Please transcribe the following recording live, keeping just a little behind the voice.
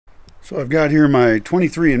So I've got here my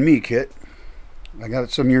 23andMe kit. I got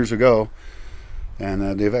it some years ago,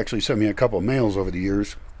 and they've actually sent me a couple of mails over the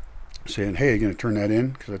years saying, hey, you're going to turn that in?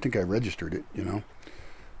 Because I think I registered it, you know.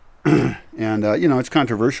 And, you know, it's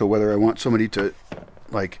controversial whether I want somebody to,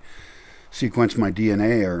 like, sequence my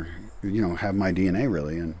DNA or, you know, have my DNA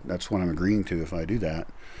really. And that's what I'm agreeing to if I do that.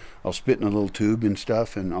 I'll spit in a little tube and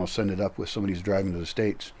stuff, and I'll send it up with somebody who's driving to the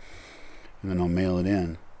States. And then I'll mail it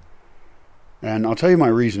in. And I'll tell you my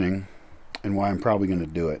reasoning and why I'm probably going to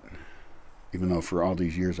do it, even though for all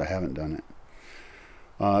these years I haven't done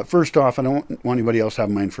it. First off, I don't want anybody else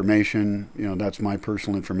having my information. You know, that's my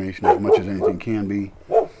personal information as much as anything can be.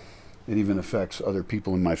 It even affects other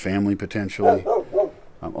people in my family potentially,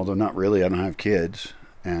 although not really. I don't have kids,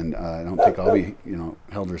 and I don't think I'll be, you know,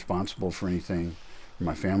 held responsible for anything.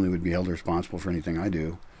 My family would be held responsible for anything I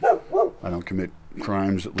do. I don't commit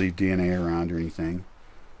crimes that leave DNA around or anything.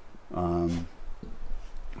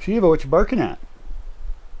 Shiva, what you barking at?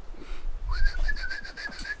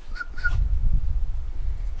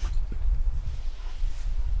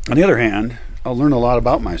 On the other hand, I'll learn a lot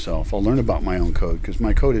about myself. I'll learn about my own code because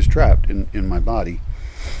my code is trapped in my body,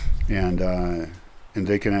 and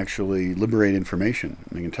they can actually liberate information.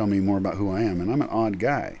 They can tell me more about who I am, and I'm an odd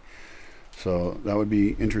guy, so that would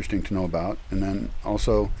be interesting to know about. And then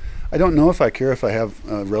also, I don't know if I care if I have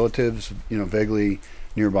relatives, you know, vaguely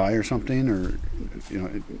nearby or something, or you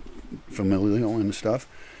know, familial and stuff.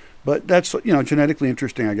 But that's, you know, genetically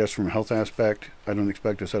interesting, I guess, from a health aspect. I don't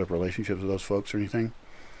expect to set up relationships with those folks or anything.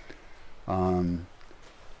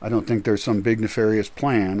 I don't think there's some big nefarious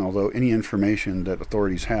plan, although any information that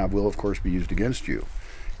authorities have will, of course, be used against you.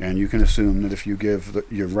 And you can assume that if you give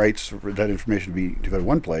your rights for that information to go to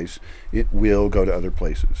one place, it will go to other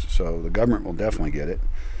places. So the government will definitely get it.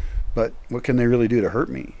 But what can they really do to hurt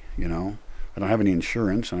me, you know? I don't have any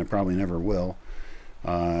insurance, and I probably never will.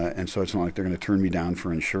 And so it's not like they're going to turn me down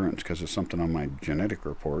for insurance because it's something on my genetic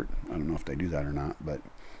report. I don't know if they do that or not, but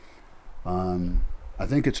I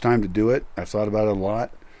think it's time to do it. I've thought about it a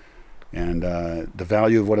lot, and the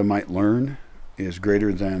value of what I might learn is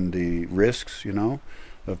greater than the risks, you know,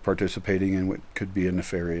 of participating in what could be a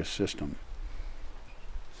nefarious system.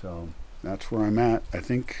 So that's where I'm at. I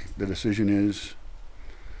think the decision is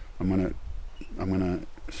I'm gonna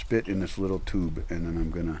spit in this little tube, and then I'm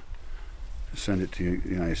gonna send it to the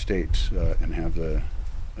United States and have the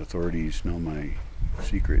authorities know my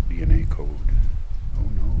secret DNA code. Oh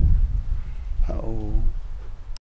no. Uh-oh.